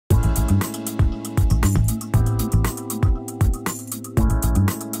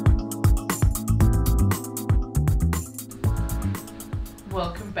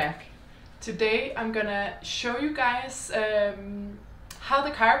Welcome back. Today I'm gonna show you guys how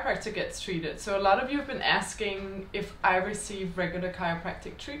the chiropractor gets treated. So a lot of you have been asking if I receive regular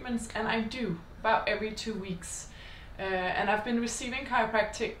chiropractic treatments, and I do, about every 2 weeks. And I've been receiving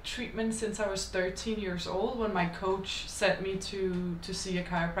chiropractic treatment since I was 13 years old, when my coach sent me to see a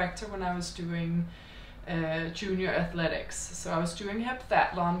chiropractor when I was doing junior athletics. So I was doing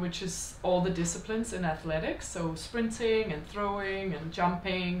heptathlon, which is all the disciplines in athletics, so sprinting and throwing and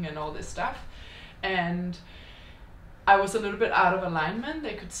jumping and all this stuff. And I was a little bit out of alignment.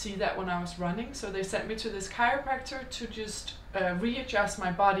 They could see that when I was running, so they sent me to this chiropractor to just readjust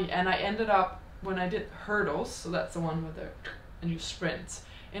my body. And I ended up, when I did hurdles, so that's the one with the and you sprint,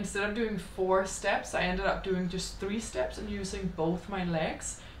 instead of doing 4 steps, I ended up doing just 3 steps and using both my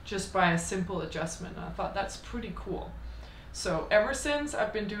legs just by a simple adjustment. And I thought that's pretty cool. So ever since,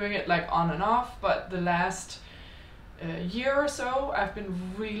 I've been doing it like on and off, but the last year or so I've been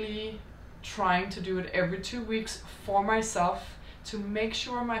really trying to do it every 2 weeks for myself, to make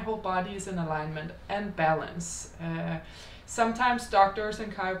sure my whole body is in alignment and balance. Sometimes doctors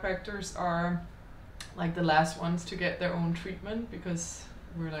and chiropractors are like the last ones to get their own treatment because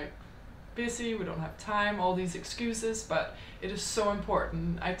we're like busy, we don't have time, all these excuses, but it is so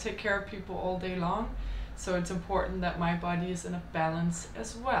important. I take care of people all day long, so it's important that my body is in a balance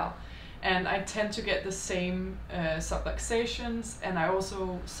as well. And I tend to get the same subluxations, and I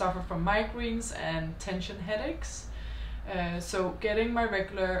also suffer from migraines and tension headaches. So getting my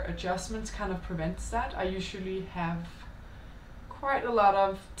regular adjustments kind of prevents that. I usually have quite a lot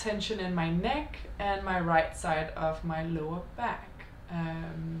of tension in my neck and my right side of my lower back.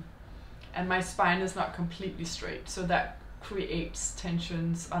 And my spine is not completely straight, so that creates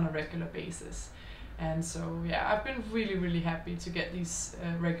tensions on a regular basis. And so yeah, I've been really happy to get these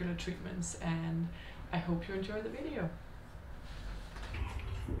regular treatments, and I hope you enjoy the video.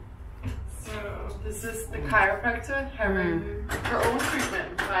 So this is the chiropractor having her own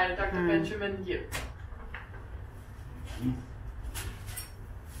treatment by Dr. Benjamin Yip.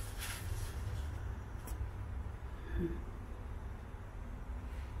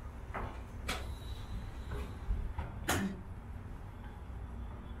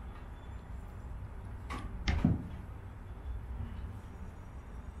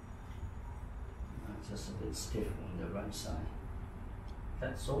 Just a bit stiff on the right side.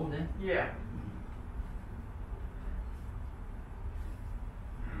 That's all then? Yeah.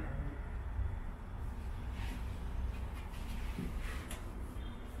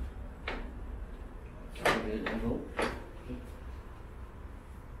 Very level.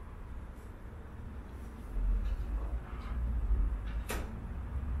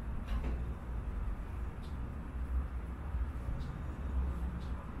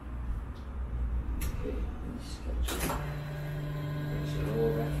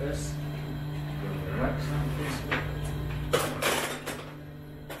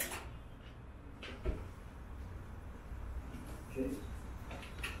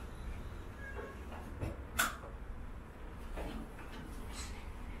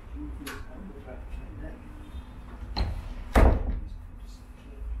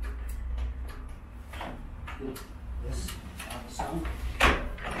 Yes, sound.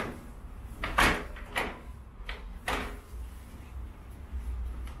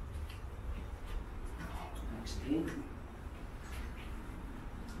 Next in.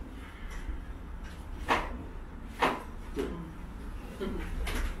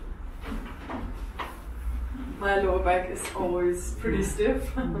 My lower back is always pretty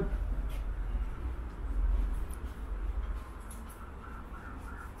stiff.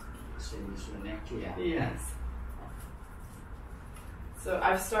 Yes. So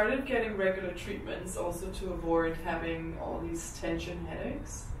I've started getting regular treatments also to avoid having all these tension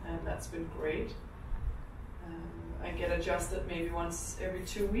headaches, and that's been great. I get adjusted maybe once every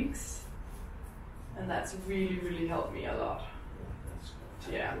 2 weeks, and that's really helped me a lot.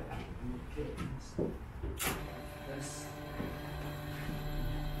 Yeah.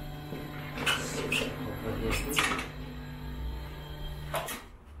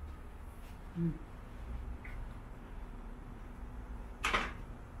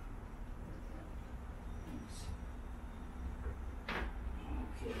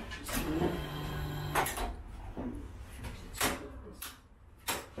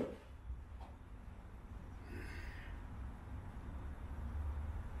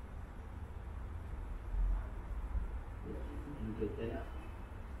 Good there.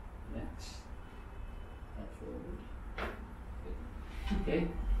 Next. That forward. Okay.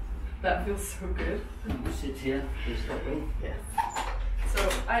 That feels so good. You sit here, just that way. Yes. So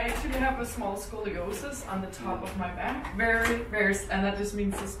I actually have a small scoliosis on the top of my back. Very, and that just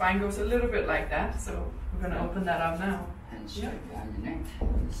means the spine goes a little bit like that. So we're gonna open that up now. Hands straight behind the neck.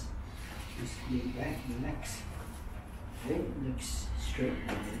 Just lean back, relax. Okay, looks straight.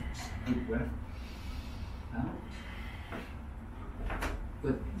 Deep breath. Out.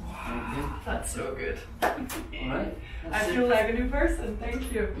 Good. Wow, that's so good. Alright. I feel like a new person.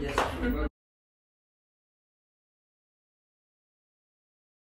 Thank you. Yes.